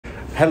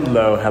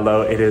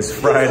Hello, it is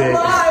Friday.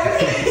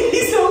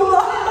 He's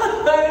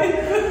alive!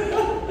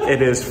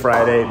 It is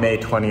Friday, May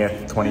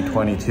 20th,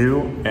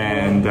 2022,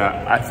 and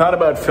I thought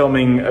about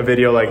filming a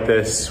video like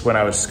this when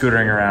I was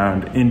scootering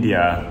around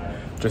India,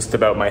 just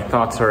about my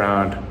thoughts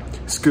around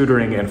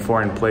scootering in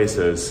foreign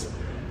places.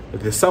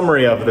 The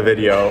summary of the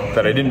video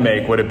that I didn't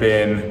make would have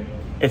been,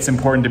 it's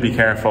important to be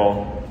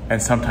careful,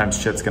 and sometimes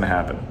shit's gonna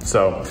happen.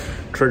 So,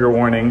 trigger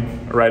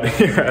warning right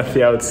here at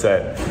the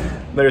outset.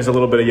 There's a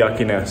little bit of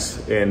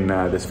yuckiness in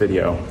this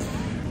video.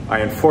 I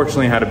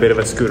unfortunately had a bit of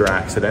a scooter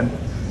accident,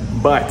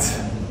 but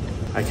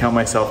I count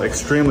myself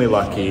extremely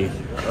lucky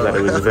that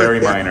it was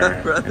very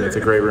minor, and it's a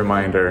great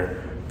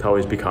reminder to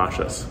always be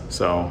cautious.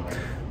 So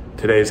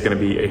today is gonna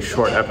be a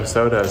short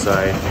episode as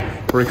I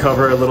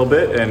recover a little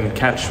bit and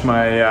catch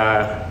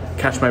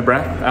my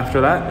breath after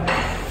that.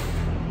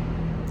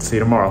 See you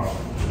tomorrow.